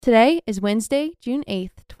Today is Wednesday, June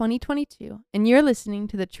 8th, 2022, and you're listening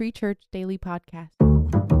to the Tree Church Daily Podcast.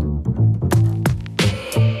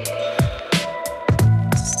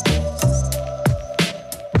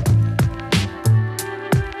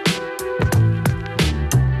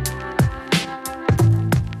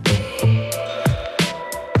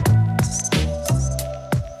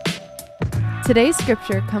 Today's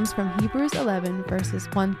scripture comes from Hebrews 11, verses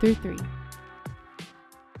 1 through 3.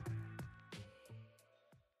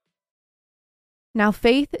 Now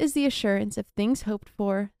faith is the assurance of things hoped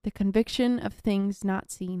for, the conviction of things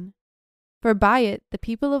not seen. For by it the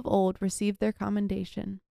people of old received their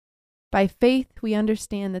commendation. By faith we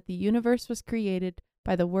understand that the universe was created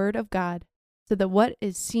by the word of God, so that what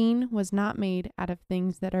is seen was not made out of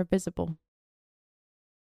things that are visible.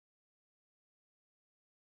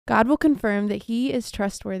 God will confirm that He is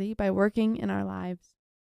trustworthy by working in our lives.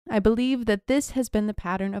 I believe that this has been the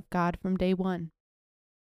pattern of God from day one.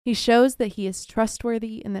 He shows that He is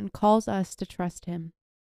trustworthy and then calls us to trust Him.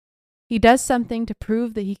 He does something to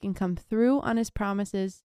prove that He can come through on His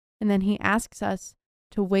promises, and then He asks us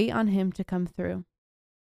to wait on Him to come through.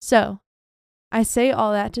 So, I say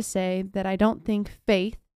all that to say that I don't think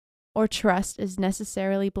faith or trust is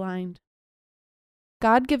necessarily blind.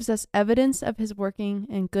 God gives us evidence of His working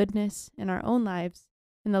and goodness in our own lives,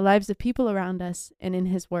 in the lives of people around us, and in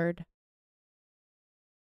His Word.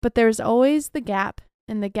 But there is always the gap,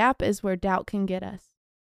 and the gap is where doubt can get us.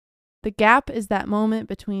 The gap is that moment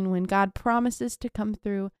between when God promises to come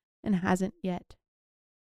through and hasn't yet.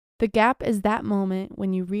 The gap is that moment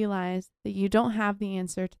when you realize that you don't have the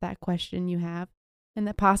answer to that question you have, and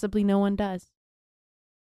that possibly no one does.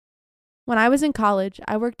 When I was in college,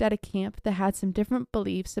 I worked at a camp that had some different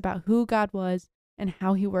beliefs about who God was and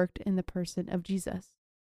how He worked in the person of Jesus.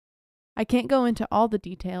 I can't go into all the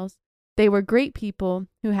details. They were great people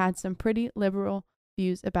who had some pretty liberal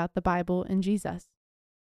views about the Bible and Jesus.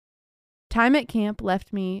 Time at camp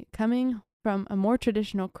left me coming from a more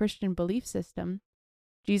traditional Christian belief system.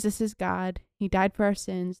 Jesus is God, He died for our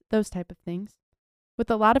sins, those type of things, with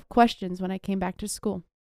a lot of questions when I came back to school.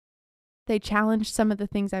 They challenged some of the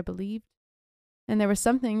things I believed, and there were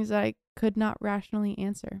some things that I could not rationally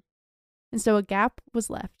answer. And so a gap was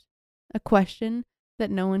left, a question that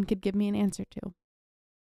no one could give me an answer to.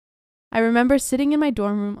 I remember sitting in my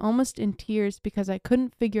dorm room almost in tears because I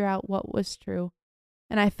couldn't figure out what was true,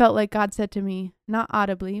 and I felt like God said to me, not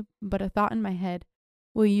audibly, but a thought in my head,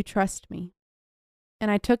 "Will you trust me?"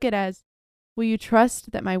 And I took it as, will you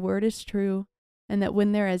trust that my word is true, and that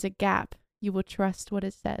when there is a gap, you will trust what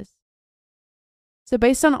it says? So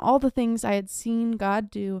based on all the things I had seen God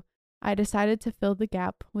do, I decided to fill the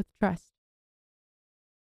gap with trust.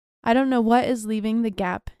 I don't know what is leaving the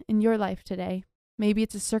gap in your life today. Maybe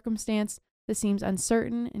it's a circumstance that seems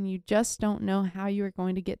uncertain and you just don't know how you are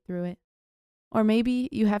going to get through it. Or maybe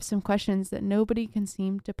you have some questions that nobody can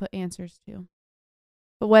seem to put answers to.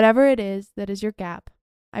 But whatever it is that is your gap,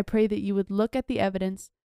 I pray that you would look at the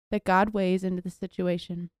evidence that God weighs into the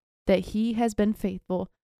situation, that He has been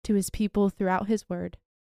faithful to His people throughout His word,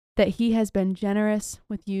 that He has been generous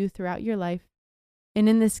with you throughout your life, and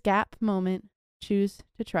in this gap moment, choose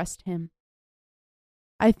to trust Him.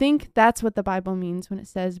 I think that's what the Bible means when it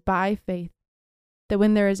says by faith, that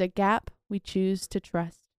when there is a gap, we choose to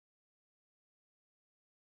trust.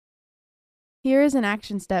 Here is an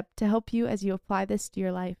action step to help you as you apply this to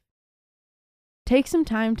your life. Take some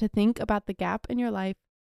time to think about the gap in your life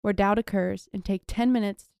where doubt occurs and take 10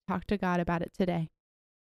 minutes to talk to God about it today.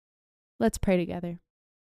 Let's pray together.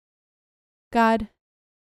 God,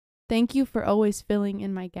 thank you for always filling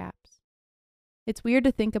in my gaps. It's weird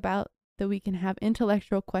to think about that we can have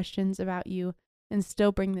intellectual questions about you and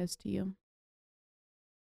still bring those to you.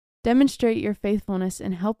 Demonstrate your faithfulness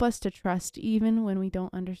and help us to trust even when we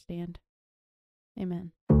don't understand.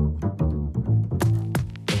 Amen.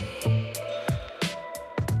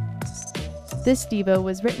 This Devo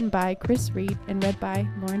was written by Chris Reed and read by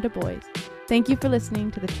Lauren DuBois. Thank you for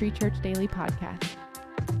listening to the Tree Church Daily Podcast.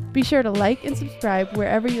 Be sure to like and subscribe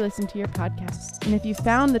wherever you listen to your podcasts. And if you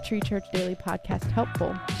found the Tree Church Daily Podcast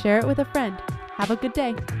helpful, share it with a friend. Have a good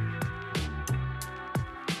day.